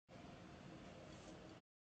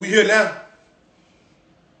We here now.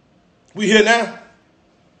 We here now.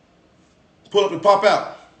 Pull up and pop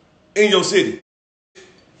out in your city.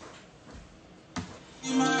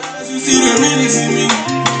 You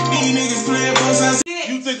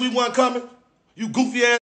think we weren't coming? You goofy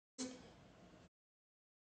ass.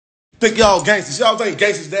 Think y'all gangsters. Y'all ain't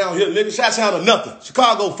gangsters down here, nigga. Chi-town or nothing.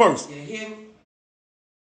 Chicago first. You hear me?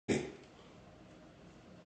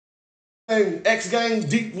 X gang,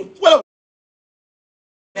 deep, whatever.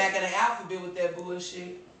 Back in the alphabet with that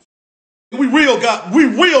bullshit. We real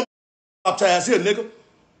baptized here, nigga.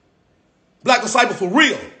 Black disciple for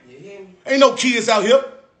real. You hear me? Ain't no kids out here.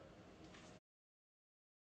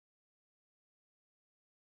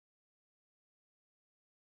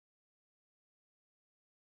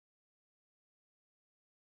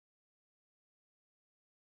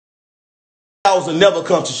 Will never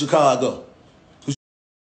come to Chicago.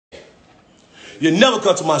 You never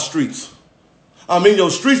come to my streets. I'm in your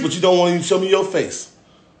streets, but you don't want to even show me your face.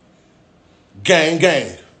 Gang,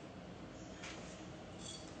 gang.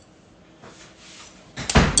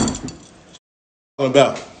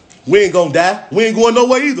 About. We ain't gonna die. We ain't going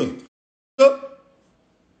nowhere either.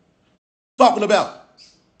 Talking about.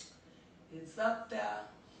 It's up there.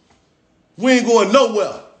 We ain't going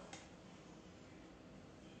nowhere.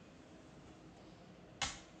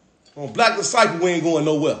 On Black Disciple, we ain't going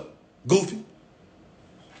nowhere. Goofy.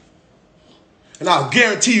 And I'll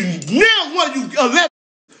guarantee you, now one of you 11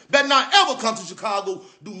 better not ever come to Chicago,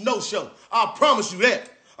 do no show. I promise you that.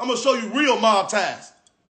 I'm going to show you real mob ties.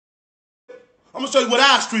 I'm going to show you what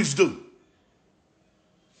our streets do.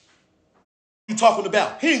 You talking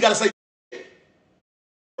about? He ain't got to say.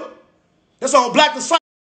 That's on Black Disciple.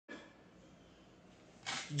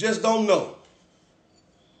 You just don't know.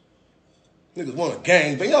 Niggas want a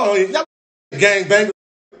gangbang. Y'all gangbang.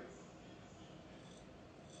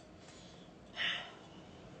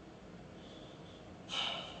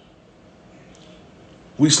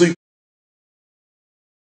 We sleep.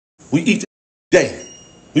 We eat every day.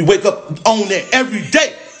 We wake up on that every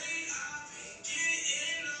day.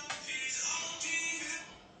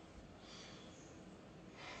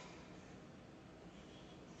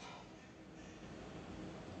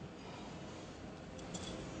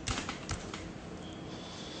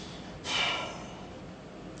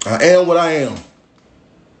 I am what I am.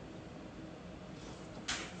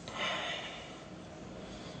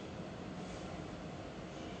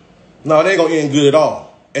 No, it ain't gonna end good at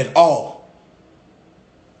all. At all.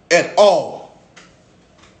 At all.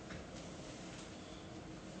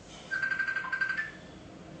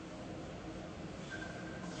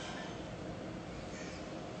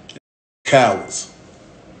 Cowards.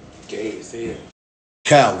 Gay as hell.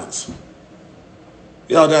 Cowards.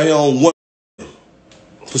 Y'all down here on one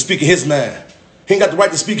for speaking his mind. He ain't got the right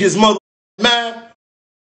to speak his mother mind.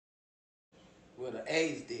 With an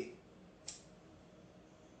AIDS dick.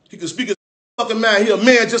 He can speak his fucking mind. He a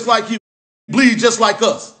man just like you. Bleed just like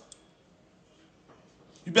us.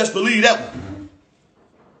 You best believe that one.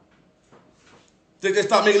 Think they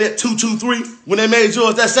start making that 223 when they made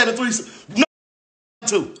yours that 73? No,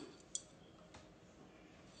 2.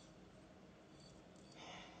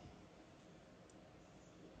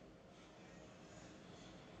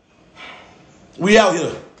 We out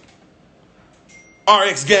here.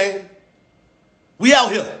 RX gang. We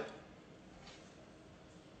out here.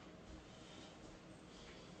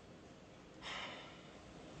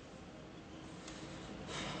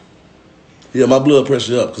 Yeah, my blood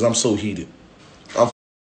pressure up because I'm so heated.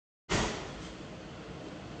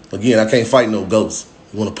 Again, I can't fight no ghosts.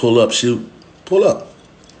 You want to pull up, shoot? Pull up.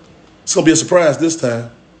 It's going to be a surprise this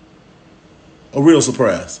time. A real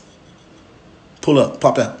surprise. Pull up,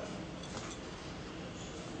 pop out.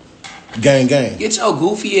 Gang, gang. Get your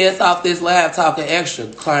goofy ass off this live talking extra,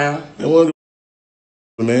 clown.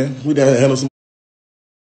 Man, we down here handle some.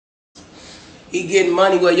 He getting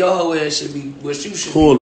money where your whole ass should be, where you should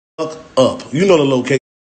Pull the fuck up. You know the location.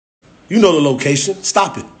 You know the location.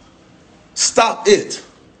 Stop it. Stop it.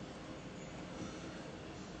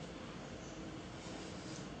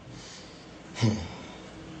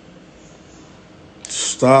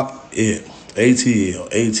 Stop it. ATL,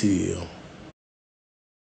 ATL.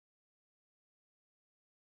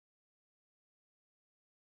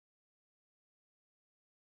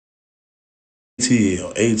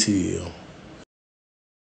 ATL, ATL.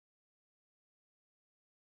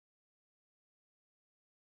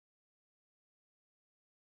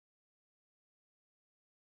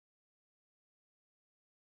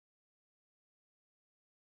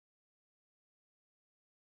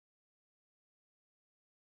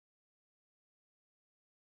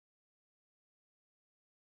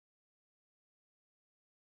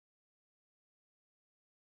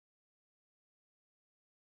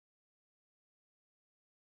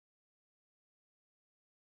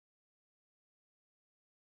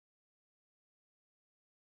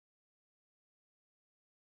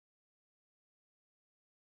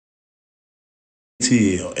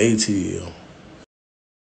 ATL.